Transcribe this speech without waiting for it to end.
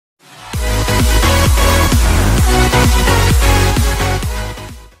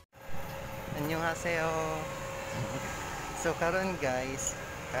Annyeonghaseyo. So karon guys,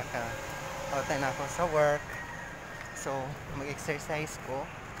 kaka-out na ako sa work. So mag-exercise ko.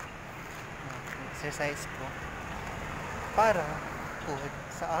 Mag-exercise ko para pud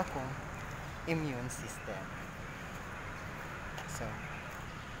sa akong immune system. So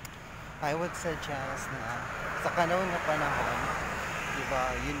I would suggest na sa kanong nga panahon, diba,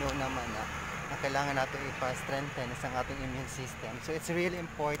 you know naman na kailangan natin ipa-strengthen ang ating immune system. So it's really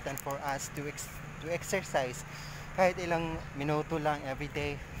important for us to exercise kahit ilang minuto lang every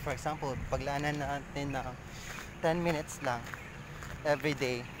day. For example, paglaanan natin ng 10 minutes lang every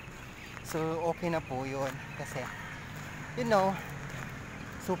day. So okay na po yun kasi you know,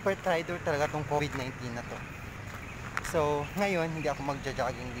 super traitor talaga tong COVID-19 na to. So ngayon hindi ako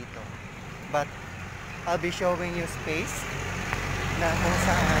magja-jogging dito, but I'll be showing you space na kung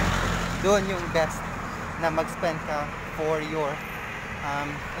saan doon yung best na mag-spend ka for your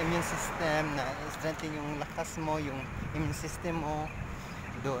immune system, na strengthen yung lakas mo, yung immune system mo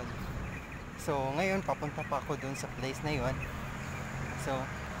doon. So ngayon papunta pa ako doon sa place na yon. So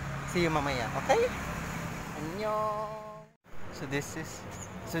see you mamaya, okay? Annyeong! So this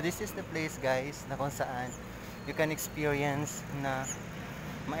is the place guys na kung saan you can experience na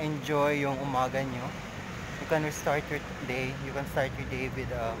ma-enjoy yung umaga nyo. You can start your day with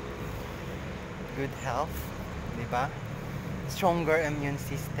good health, diba? Stronger immune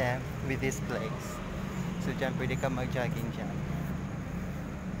system with this place. So dyan pwede ka mag-jogging dyan.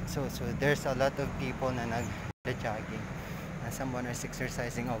 So there's a lot of people na nag-jogging. Someone is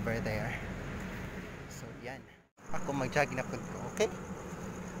exercising over there. So yan. Ako mag-jogging na po ko, okay?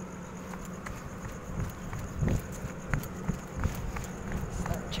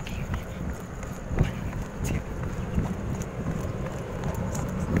 Start jogging.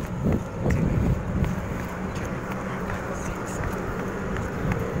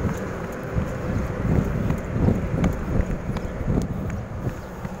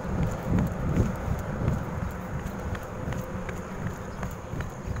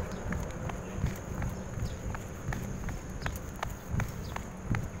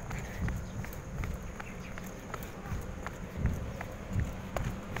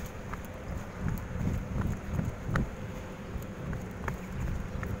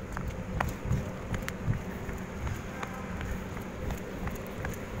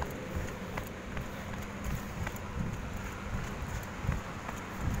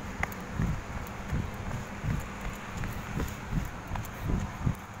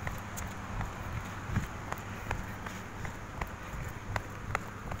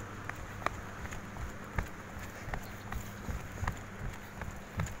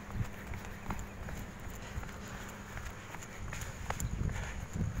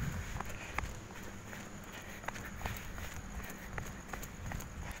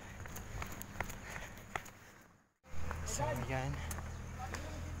 So yan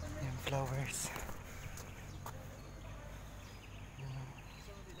yung flowers,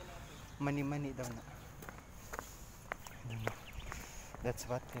 mani-mani daw na, I don't know, that's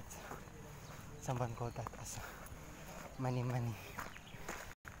what it's, someone called that as mani-mani.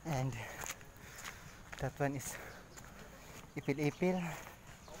 And that one is ipil-ipil.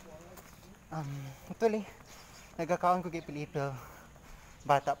 Actually nagkakaon ko ipil-ipil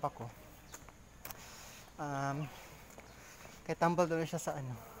bata pa ko. Kaya tambal doon siya sa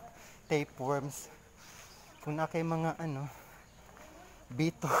tapeworms. Kung nakay mga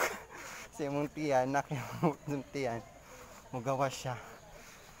bitok sa imong tiyan, nakay mong tiyan, magawa siya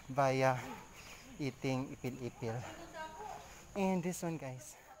via eating ipil-ipil. And this one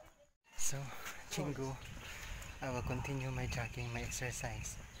guys, so chingu, I will continue my jogging, my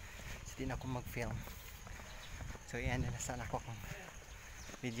exercise. So di na ako mag-film. So iyan na sana ako akong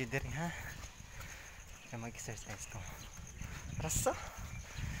video diri ha, kaya mag-exercise ko. Rasa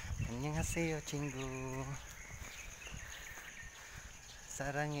Annyeonghaseyo chingu,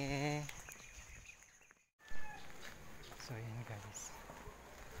 sarange. So yan guys,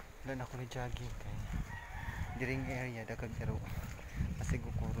 doon ako na jogging kay diring area dagag ero kasi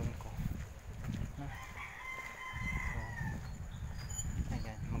gukuron ko. So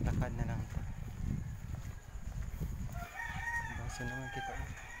ayan, maglakad na lang ito. So naman kita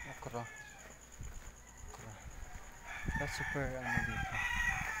akro. Super dito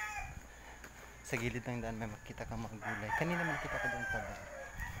sa gilid ng daan may makita kang mga gulay. Kanina man kita ka doon taba.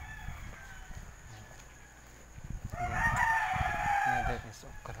 Another is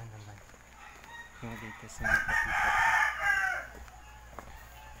okra naman yung dito sa nakakita.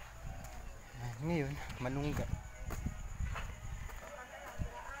 Ngayon malunggay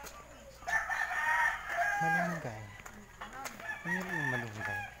ano yung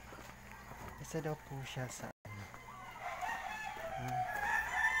malunggay? isa daw po siya sa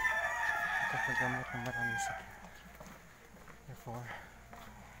kapagamot ng maraming sakit. Therefore,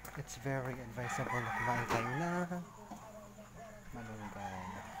 it's very advisable na kumain tayo na malunggay.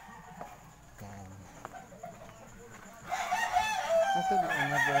 Yan. Actually, I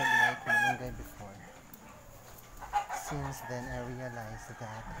never liked malunggay before. Since then, I realized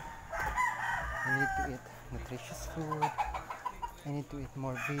that I need to eat nutritious food. I need to eat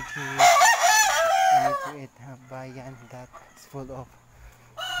more veggies. I need to eat bayan that's full of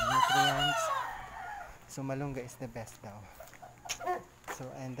nutrients. So malunggay is the best daw. So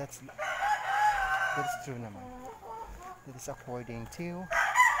and that's true naman. That is according to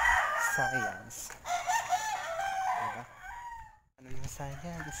science. Diba? Ano yung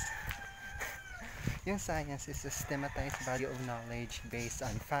science? Yung science is a systematized body of knowledge based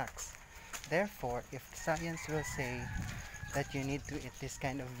on facts. Therefore, if science will say that you need to eat this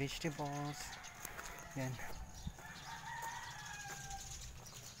kind of vegetables, then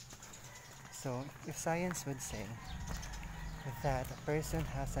so if science would say that a person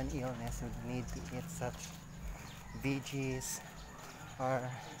has an illness would need to eat such veggies or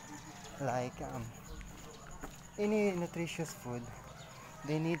like any nutritious food,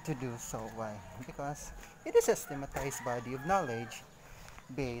 they need to do so. Why? Because it is a systematized body of knowledge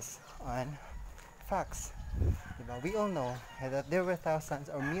based on facts. Diba? We all know that there were thousands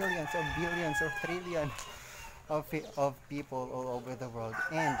or millions or billions or trillions of people all over the world,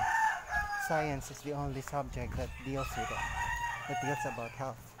 and science is the only subject that deals with it, that deals about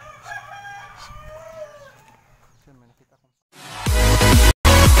health.